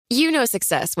You know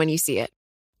success when you see it.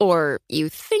 Or you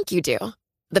think you do.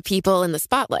 The people in the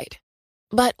spotlight.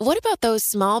 But what about those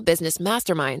small business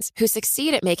masterminds who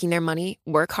succeed at making their money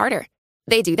work harder?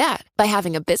 They do that by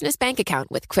having a business bank account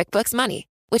with QuickBooks Money,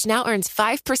 which now earns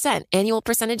 5% annual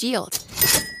percentage yield.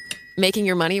 Making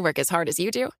your money work as hard as you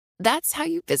do? That's how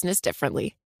you business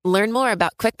differently. Learn more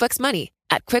about QuickBooks Money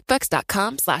at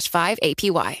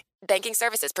quickbooks.com/5APY. Banking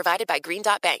services provided by Green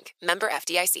Dot Bank. Member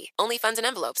FDIC. Only funds and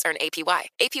envelopes earn APY.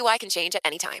 APY can change at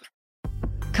any time.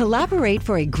 Collaborate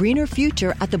for a greener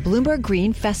future at the Bloomberg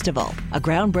Green Festival, a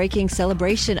groundbreaking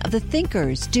celebration of the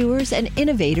thinkers, doers, and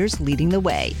innovators leading the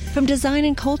way. From design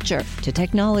and culture to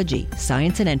technology,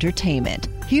 science, and entertainment.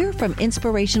 Hear from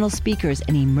inspirational speakers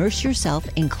and immerse yourself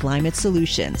in climate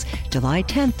solutions. July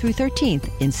 10th through 13th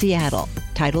in Seattle.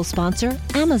 Title sponsor,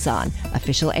 Amazon.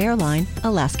 Official airline,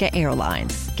 Alaska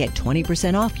Airlines. Get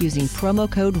 20% off using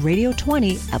promo code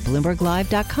radio20 at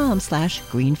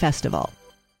bloomberglive.com/greenfestival.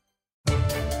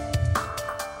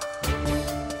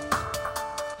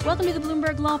 Welcome to the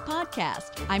Bloomberg Law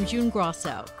Podcast. I'm June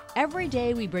Grosso. Every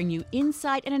day we bring you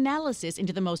insight and analysis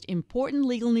into the most important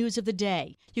legal news of the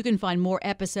day. You can find more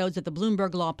episodes of the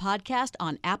Bloomberg Law Podcast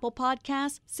on Apple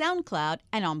Podcasts, SoundCloud,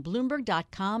 and on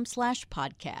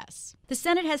Bloomberg.com/podcasts. The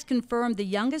Senate has confirmed the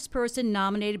youngest person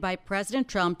nominated by President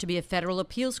Trump to be a federal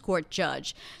appeals court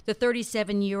judge. The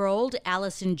 37-year-old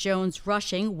Allison Jones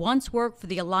Rushing once worked for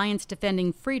the Alliance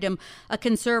Defending Freedom, a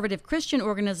conservative Christian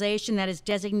organization that is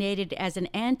designated as an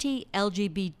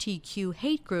anti-LGBTQ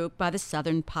hate group by the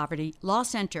Southern Poverty Law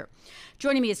Center.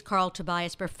 Joining me is Carl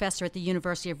Tobias, professor at the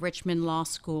University of Richmond Law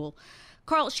School.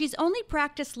 Carl, she's only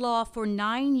practiced law for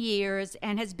 9 years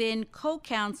and has been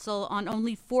co-counsel on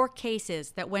only 4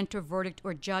 cases that went to verdict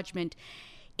or judgment.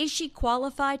 Is she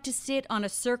qualified to sit on a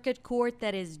circuit court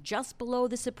that is just below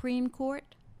the Supreme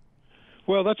Court?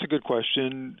 Well, that's a good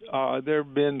question. There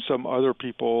have been some other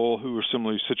people who are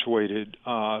similarly situated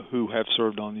who have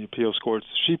served on the appeals courts.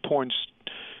 She points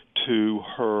to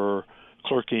her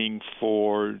clerking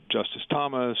for Justice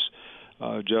Thomas,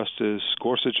 Justice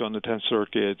Gorsuch on the 10th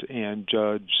Circuit, and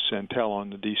Judge Santel on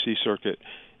the D.C. Circuit,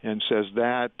 and says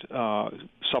that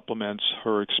supplements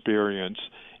her experience.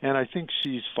 And I think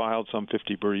she's filed some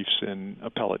 50 briefs in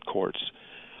appellate courts.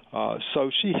 So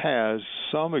she has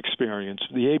some experience.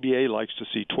 The ABA likes to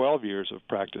see 12 years of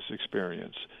practice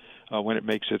experience when it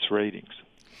makes its ratings.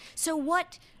 So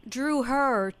what drew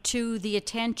her to the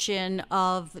attention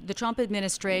of the Trump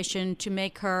administration to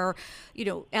make her,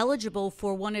 eligible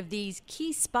for one of these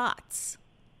key spots?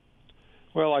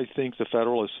 Well, I think the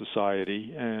Federalist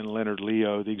Society and Leonard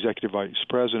Leo, the executive vice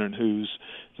president, who's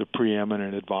the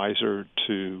preeminent advisor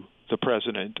to the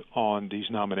president on these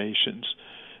nominations.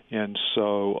 And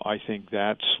so I think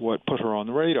that's what put her on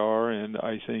the radar, and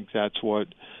I think that's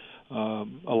what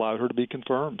allowed her to be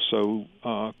confirmed so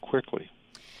quickly.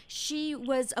 She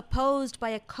was opposed by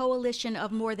a coalition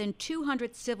of more than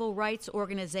 200 civil rights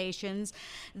organizations.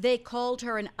 They called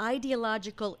her an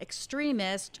ideological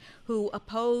extremist who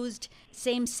opposed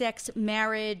same-sex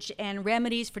marriage and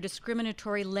remedies for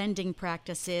discriminatory lending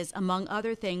practices, among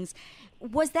other things.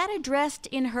 Was that addressed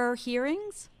in her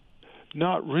hearings?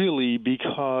 Not really,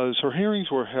 because her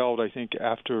hearings were held, I think,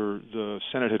 after the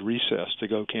Senate had recessed to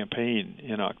go campaign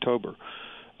in October.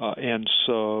 And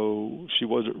so she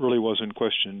really wasn't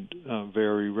questioned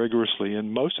very rigorously.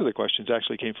 And most of the questions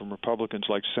actually came from Republicans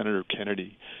like Senator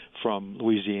Kennedy from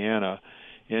Louisiana.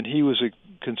 And he was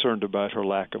concerned about her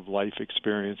lack of life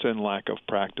experience and lack of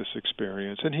practice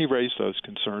experience. And he raised those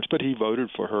concerns, but he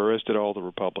voted for her, as did all the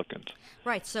Republicans.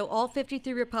 Right. So all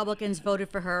 53 Republicans voted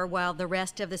for her while the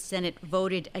rest of the Senate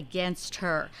voted against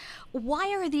her.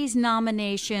 Why are these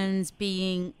nominations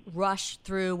being rushed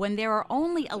through when there are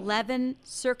only 11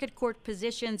 circuit court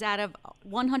positions out of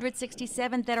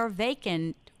 167 that are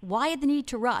vacant? Why the need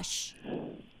to rush?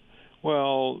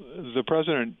 Well, the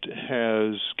president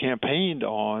has campaigned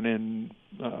on and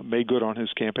made good on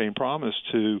his campaign promise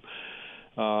to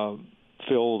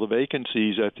fill the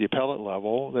vacancies at the appellate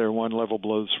level. They're one level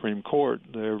below the Supreme Court.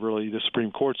 They're really the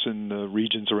Supreme Court's in the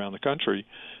regions around the country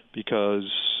because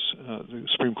the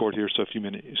Supreme Court hears so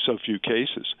few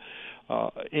cases.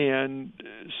 And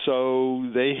so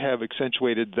they have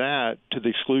accentuated that to the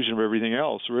exclusion of everything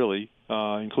else, really,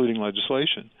 including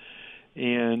legislation.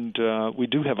 And we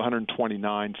do have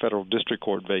 129 federal district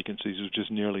court vacancies, which is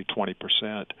nearly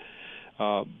 20%.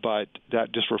 But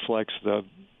that just reflects the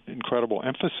incredible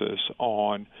emphasis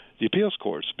on the appeals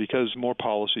courts because more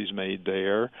policy is made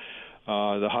there.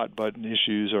 The hot-button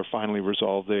issues are finally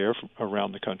resolved there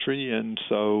around the country, and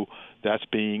so that's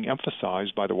being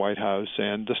emphasized by the White House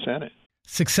and the Senate.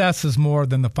 Success is more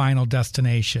than the final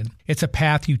destination. It's a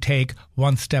path you take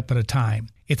one step at a time.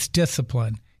 It's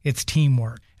discipline, it's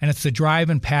teamwork, and it's the drive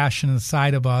and passion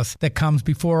inside of us that comes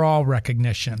before all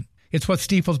recognition. It's what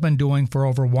Stifel's been doing for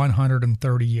over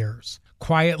 130 years.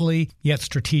 Quietly, yet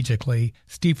strategically,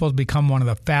 Stifel's become one of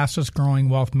the fastest growing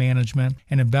wealth management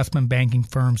and investment banking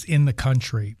firms in the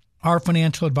country. Our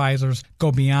financial advisors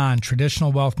go beyond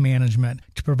traditional wealth management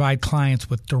to provide clients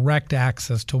with direct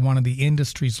access to one of the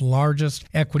industry's largest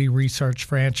equity research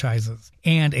franchises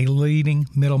and a leading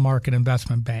middle market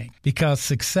investment bank, because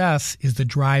success is the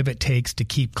drive it takes to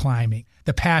keep climbing,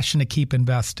 the passion to keep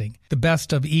investing, the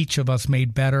best of each of us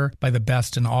made better by the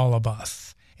best in all of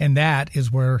us. And that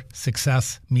is where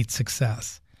success meets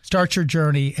success. Start your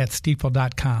journey at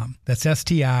Stifel.com. That's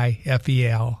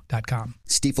STIFEL.com.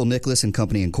 Stifel Nicholas and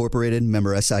Company Incorporated,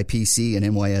 member SIPC and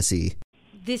NYSE.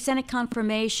 The Senate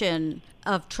confirmation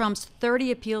of Trump's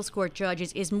 30 appeals court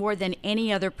judges is more than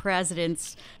any other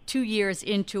president's 2 years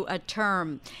into a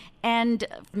term. And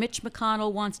Mitch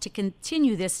McConnell wants to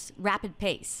continue this rapid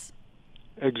pace.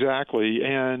 Exactly.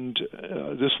 And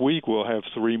this week we'll have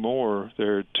 3 more.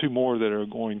 There are 2 more that are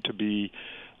going to be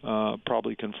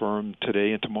probably confirmed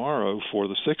today and tomorrow for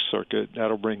the Sixth Circuit.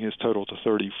 That'll bring his total to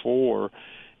 34,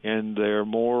 and they're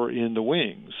more in the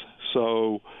wings.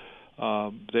 So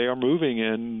they are moving,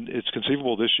 and it's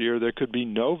conceivable this year there could be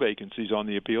no vacancies on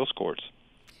the appeals courts.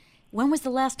 When was the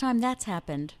last time that's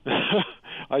happened?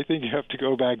 I think you have to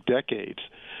go back decades,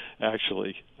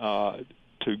 actually, to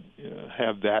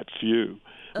have that few,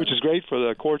 which is great for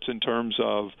the courts in terms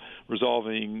of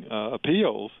resolving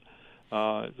appeals.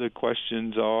 The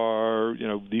questions are,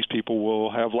 these people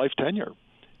will have life tenure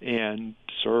and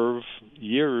serve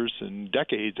years and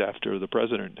decades after the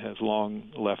president has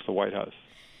long left the White House.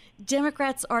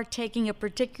 Democrats are taking a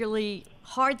particularly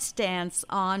hard stance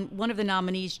on one of the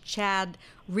nominees, Chad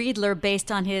Riedler,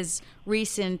 based on his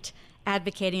recent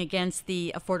advocating against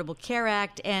the Affordable Care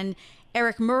Act, and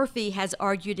Eric Murphy has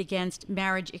argued against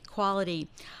marriage equality.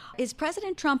 Is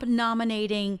President Trump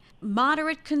nominating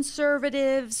moderate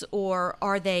conservatives, or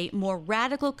are they more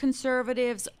radical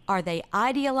conservatives? Are they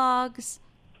ideologues?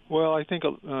 Well, I think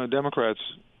Democrats,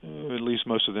 at least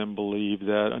most of them, believe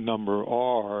that a number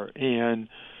are, and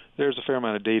there's a fair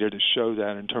amount of data to show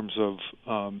that in terms of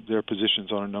their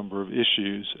positions on a number of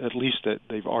issues, at least that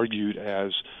they've argued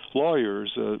as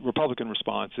lawyers. The Republican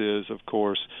response is, of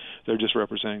course, they're just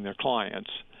representing their clients.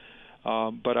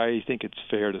 But I think it's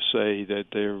fair to say that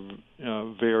they're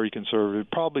very conservative,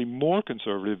 probably more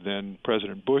conservative than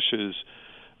President Bush's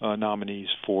nominees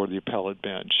for the appellate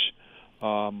bench.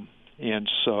 And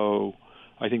so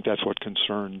I think that's what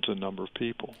concerns a number of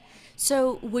people.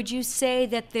 So would you say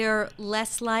that they're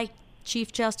less like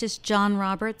Chief Justice John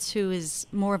Roberts, who is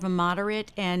more of a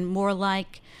moderate, and more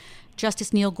like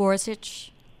Justice Neil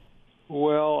Gorsuch?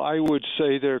 Well, I would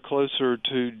say they're closer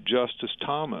to Justice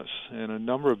Thomas, and a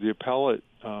number of the appellate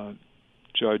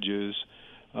judges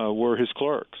were his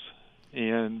clerks,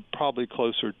 and probably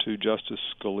closer to Justice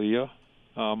Scalia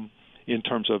in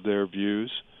terms of their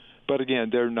views. But again,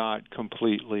 they're not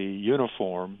completely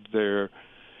uniform. They're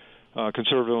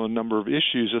conservative on a number of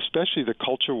issues, especially the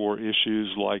culture war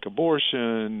issues like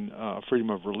abortion, freedom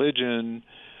of religion,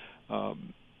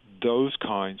 those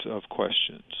kinds of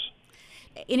questions.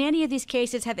 In any of these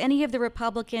cases, have any of the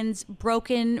Republicans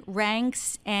broken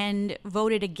ranks and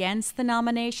voted against the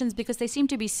nominations? Because they seem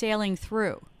to be sailing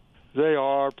through. They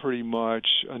are pretty much.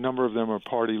 A number of them are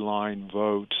party line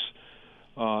votes.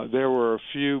 There were a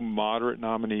few moderate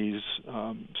nominees,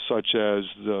 such as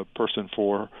the person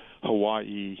for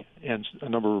Hawaii, and a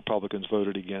number of Republicans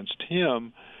voted against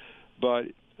him, but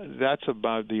that's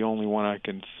about the only one I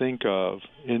can think of.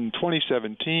 In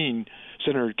 2017,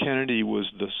 Senator Kennedy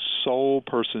was the sole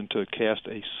person to cast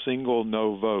a single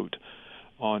no vote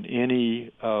on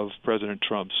any of President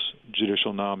Trump's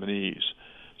judicial nominees.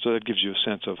 So that gives you a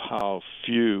sense of how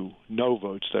few no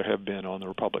votes there have been on the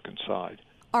Republican side.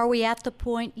 Are we at the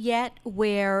point yet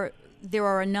where there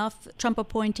are enough Trump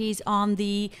appointees on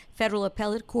the federal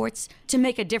appellate courts to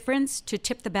make a difference, to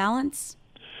tip the balance?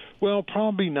 Well,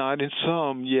 probably not. In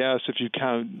some, yes, if you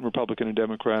count Republican and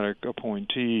Democratic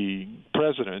appointee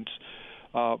presidents.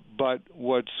 But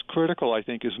what's critical, I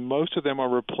think, is most of them are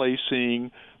replacing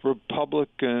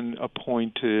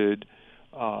Republican-appointed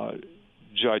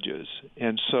judges.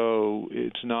 And so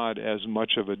it's not as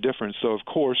much of a difference. So, of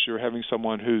course, you're having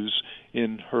someone who's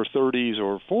in her 30s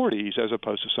or 40s as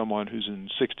opposed to someone who's in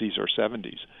 60s or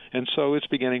 70s. And so it's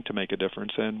beginning to make a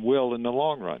difference and will in the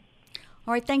long run.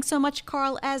 All right, thanks so much,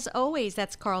 Carl. As always,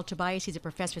 that's Carl Tobias. He's a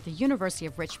professor at the University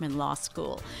of Richmond Law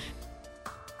School.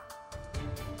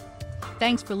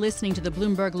 Thanks for listening to the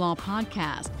Bloomberg Law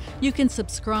Podcast. You can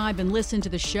subscribe and listen to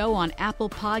the show on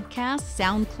Apple Podcasts,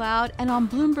 SoundCloud, and on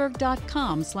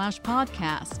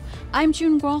Bloomberg.com/podcast. I'm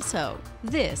June Grosso.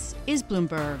 This is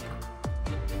Bloomberg.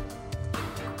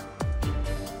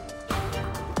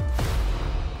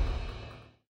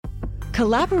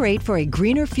 Collaborate for a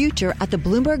greener future at the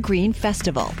Bloomberg Green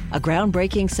Festival, a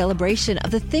groundbreaking celebration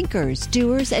of the thinkers,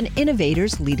 doers, and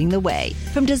innovators leading the way.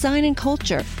 From design and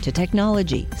culture to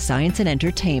technology, science, and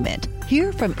entertainment.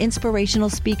 Hear from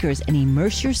inspirational speakers and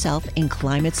immerse yourself in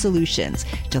climate solutions.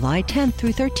 July 10th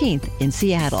through 13th in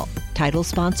Seattle. Title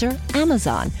sponsor,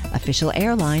 Amazon. Official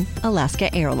airline,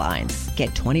 Alaska Airlines.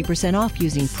 Get 20% off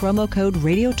using promo code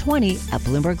radio20 at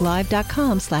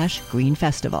BloombergLive.com/Green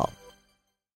Festival.